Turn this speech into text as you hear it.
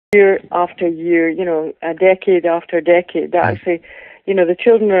year after year, a decade after decade, that actually, the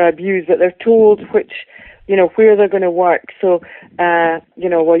children are abused, that they're told which, where they're going to work. So,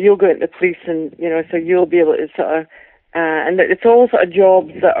 well, you'll go into the police and, so you'll be able to sort of, and it's all sort of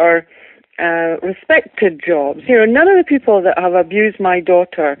jobs that are respected jobs. None of the people that have abused my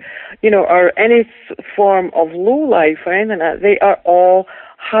daughter, are any form of low life or anything like that. They are all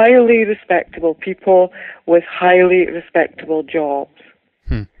highly respectable people with highly respectable jobs.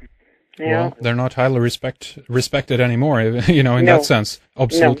 Well, they're not highly respected anymore, in that sense.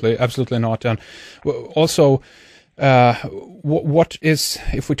 Absolutely, absolutely not. And also, what is,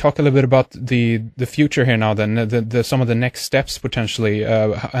 if we talk a little bit about the future here now, then some of the next steps potentially,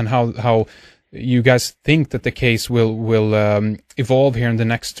 and how you guys think that the case will evolve here in the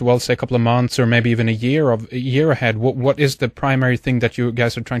next, well, say a couple of months or maybe even a year ahead. What is the primary thing that you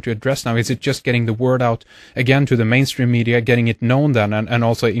guys are trying to address now? Is it just getting the word out again to the mainstream media, getting it known then, and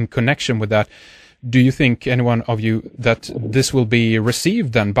also in connection with that, do you think, anyone of you, that this will be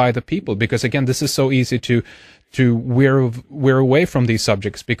received then by the people? Because again, this is so easy to we're away from these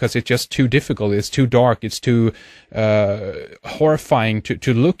subjects because it's just too difficult, it's too dark, it's too horrifying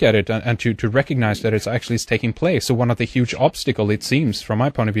to look at it and to recognize that it's actually taking place. So one of the huge obstacles, it seems, from my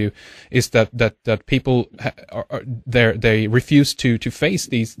point of view, is that people they refuse to face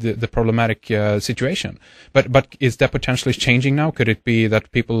the problematic situation. But is that potentially changing now? Could it be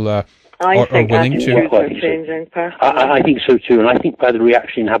that people are willing to? I think so too, and I think by the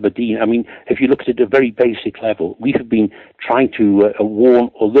reaction in Aberdeen, I mean, if you look at it at a very basic level, we have been trying to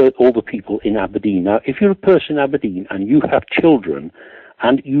warn, alert all the people in Aberdeen. Now, if you're a person in Aberdeen and you have children,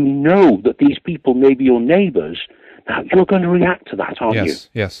 and you know that these people may be your neighbours, now you're going to react to that, aren't you?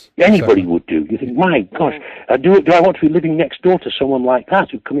 Yes. Anybody would do. You think, my gosh, do I want to be living next door to someone like that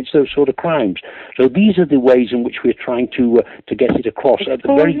who commits those sort of crimes? So these are the ways in which we're trying to get it across at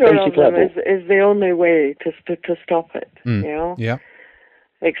the very basic level. Is the only way to stop it. Yeah.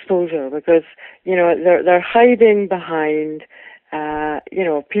 Exposure, because they're hiding behind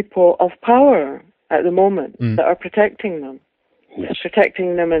people of power at the moment that are protecting them. Yes.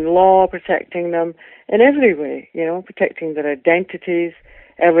 Protecting them in law, protecting them in every way, protecting their identities,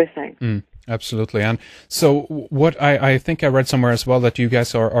 everything. Absolutely. And so what I think I read somewhere as well that you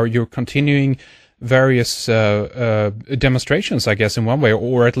guys you're continuing various demonstrations, I guess, in one way,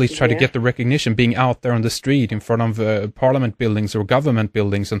 or at least try to get the recognition, being out there on the street in front of parliament buildings or government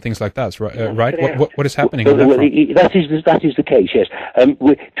buildings and things like that, right? What is happening? That is the case, yes.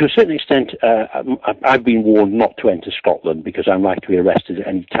 To a certain extent, I've been warned not to enter Scotland because I'm likely to be arrested at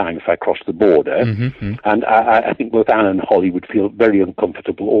any time if I cross the border. And I think both Anne and Hollie would feel very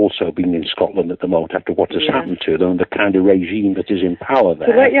uncomfortable also being in Scotland at the moment after what has happened to them and the kind of regime that is in power there.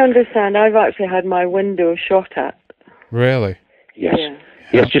 To let you understand, I've actually had my window shot at. Really? Yes. Yeah.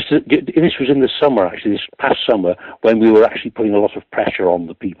 Yes, this was in the summer, actually, this past summer, when we were actually putting a lot of pressure on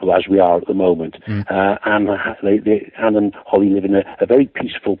the people, as we are at the moment. Anne and Hollie live in a very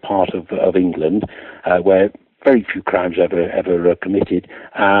peaceful part of England, where very few crimes ever committed,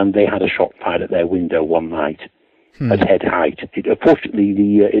 and they had a shot fired at their window one night at head height. Fortunately,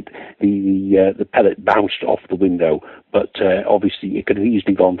 the pellet bounced off the window, but obviously it could have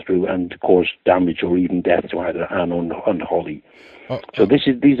easily gone through and caused damage or even death to either Anne and Hollie. So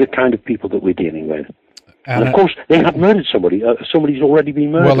these are kind of people that we're dealing with. And of course, they have murdered somebody. Somebody's already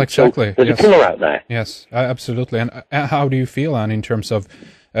been murdered. Well, exactly. So there's a killer out there. Yes, absolutely. And how do you feel, Anne, in terms of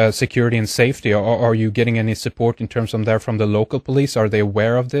security and safety? Are you getting any support in terms of from the local police? Are they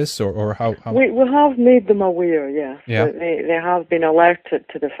aware of this, or how? We have made them aware. Yeah. They have been alerted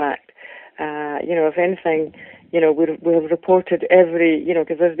to the fact. If anything, we have reported every.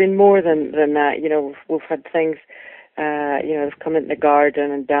 Because there's been more than that. We've had things. They've come into the garden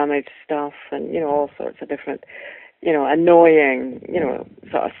and damaged stuff, and all sorts of different. Annoying,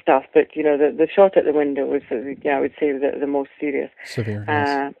 sort of stuff. But, the shot at the window was, I would say, the most serious. Severe,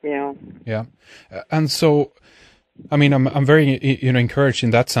 yes. Yeah. And so, I mean, I'm very, encouraged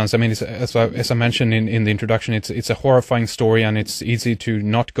in that sense. I mean, as I mentioned in the introduction, it's a horrifying story, and it's easy to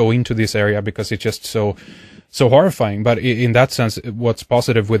not go into this area because it's just so horrifying. But in that sense, what's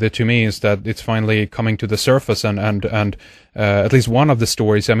positive with it to me is that it's finally coming to the surface, and at least one of the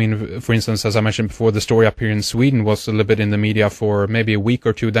stories. I mean, for instance, as I mentioned before, the story up here in Sweden was a little bit in the media for maybe a week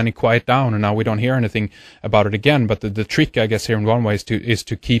or two, then it quieted down, and now we don't hear anything about it again. But the trick, I guess, here in one way is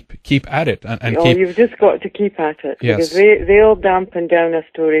to keep at it and keep. You've just got to keep at it, yes. Because they'll dampen down a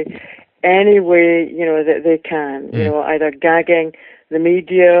story any way that they can. Either gagging the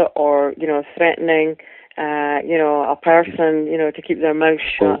media or threatening. a person, to keep their mouth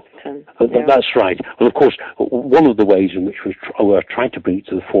shut. That's right. Well, of course, one of the ways in which we're trying to bring it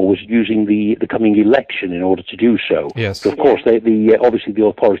to the fore was using the coming election in order to do so. Yes. So, of course, obviously the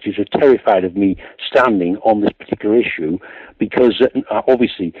authorities are terrified of me standing on this particular issue because,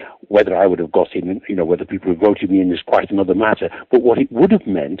 obviously, whether I would have got in, whether people would voted me in is quite another matter. But what it would have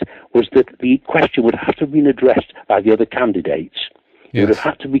meant was that the question would have to have been addressed by the other candidates. It would have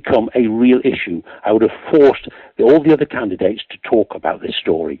had to become a real issue. I would have forced all the other candidates to talk about this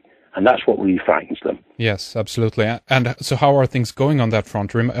story. And that's what really frightens them. Yes, absolutely. And so how are things going on that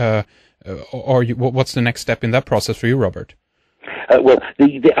front? What's the next step in that process for you, Robert?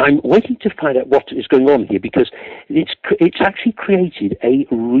 I'm waiting to find out what is going on here because it's actually created a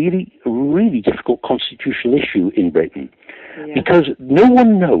really, really difficult constitutional issue in Britain. Yeah. Because no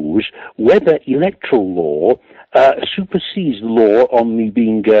one knows whether electoral law supersedes the law on me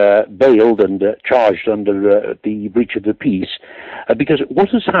being bailed and charged under the breach of the peace. Because what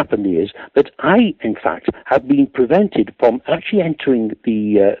has happened is that I, in fact, have been prevented from actually entering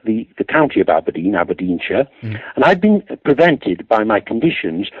the county of Aberdeenshire, and I've been prevented by my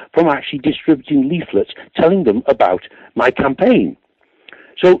conditions from actually distributing leaflets telling them about my campaign.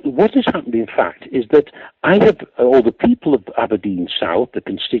 So what has happened, in fact, is that or the people of Aberdeen South, the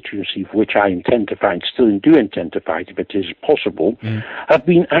constituency for which I intend to fight, still do intend to fight if it is possible, have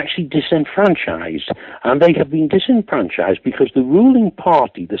been actually disenfranchised. And they have been disenfranchised because the ruling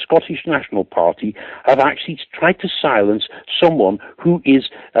party, the Scottish National Party, have actually tried to silence someone who is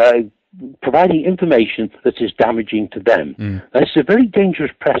providing information that is damaging to them. That's a very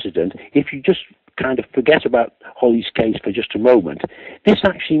dangerous precedent if you just kind of forget about Hollie's case for just a moment. This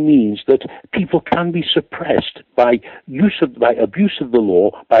actually means that people can be suppressed by abuse of the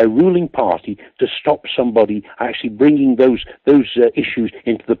law by a ruling party to stop somebody actually bringing those issues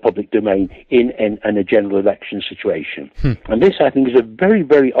into the public domain in a general election situation. And this, I think, is a very,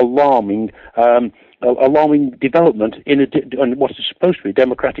 very alarming development in what is supposed to be a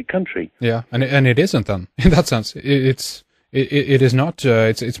democratic country. Yeah, and it isn't then. In that sense, it is not.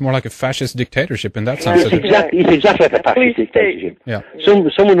 It's more like a fascist dictatorship in that sense. It's exactly like a fascist dictatorship. Yeah.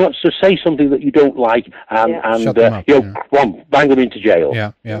 Someone wants to say something that you don't like, and bang them into jail.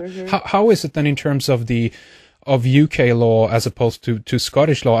 Yeah, yeah. How is it then in terms of of UK law as opposed to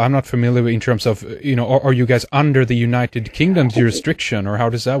Scottish law? I'm not familiar in terms of, are you guys under the United Kingdom's jurisdiction, or how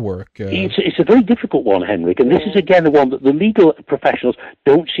does that work? It's a very difficult one, Henrik, and this is again the one that the legal professionals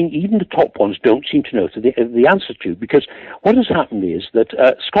even the top ones don't seem to know the answer to, because what has happened is that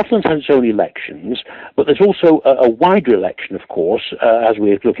Scotland has its own elections, but there's also a wider election, of course, as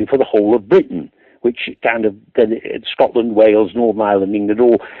we're looking for the whole of Britain, which kind of Scotland, Wales, Northern Ireland, England,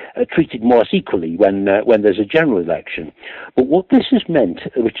 all treated more or less equally when there's a general election. But what this has meant,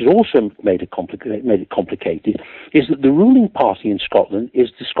 which has also made it complicated, is that the ruling party in Scotland is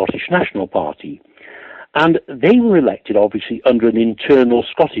the Scottish National Party. And they were elected, obviously, under an internal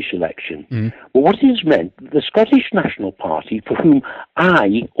Scottish election. But what it has meant, the Scottish National Party, for whom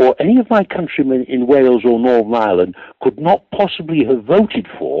I or any of my countrymen in Wales or Northern Ireland could not possibly have voted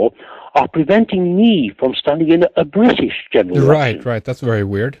for, are preventing me from standing in a British general election. Right. That's very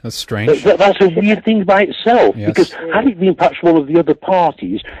weird. That's strange. That's a weird thing by itself, because had it been perhaps one of the other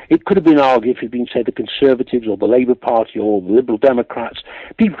parties, it could have been argued, if it had been, say, the Conservatives or the Labour Party or the Liberal Democrats,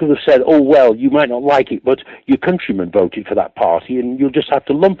 people could have said, oh, well, you might not like it, but your countrymen voted for that party and you'll just have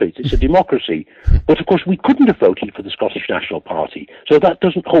to lump it. It's a democracy. But, of course, we couldn't have voted for the Scottish National Party, so that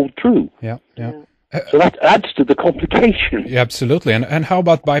doesn't hold true. Yeah. So that adds to the complication. Yeah, absolutely. And how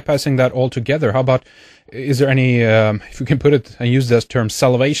about bypassing that altogether? How about, is there any, if you can put it and use this term,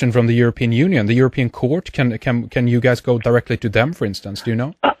 salvation from the European Union, the European Court? Can you guys go directly to them, for instance? Do you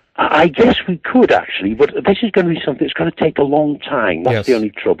know? I guess we could, actually, but this is going to be something that's going to take a long time. That's the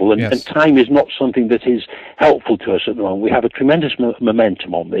only trouble. And time is not something that is helpful to us at the moment. We have a tremendous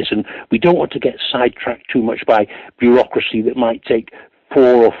momentum on this, and we don't want to get sidetracked too much by bureaucracy that might take 4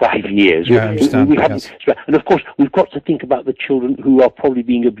 or 5 years. Yeah, I understand. And of course, we've got to think about the children who are probably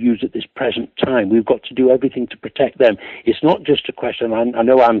being abused at this present time. We've got to do everything to protect them. It's not just a question, I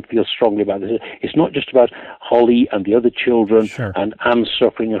know Anne feels strongly about this, it's not just about Hollie and the other children and Anne's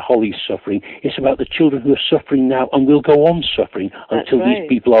suffering and Hollie's suffering. It's about the children who are suffering now and will go on suffering until these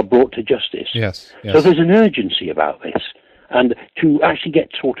people are brought to justice. Yes. So there's an urgency about this. And to actually get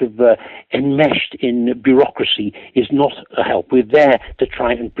sort of enmeshed in bureaucracy is not a help. We're there to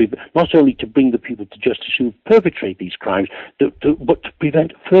try and not only to bring the people to justice who perpetrate these crimes, but to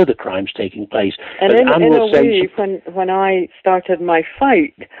prevent further crimes taking place. And in a way, when I started my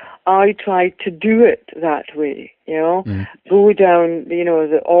fight, I tried to do it that way, go down,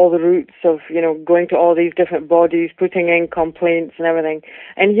 all the routes of, going to all these different bodies, putting in complaints and everything.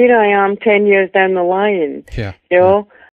 And here I am 10 years down the line,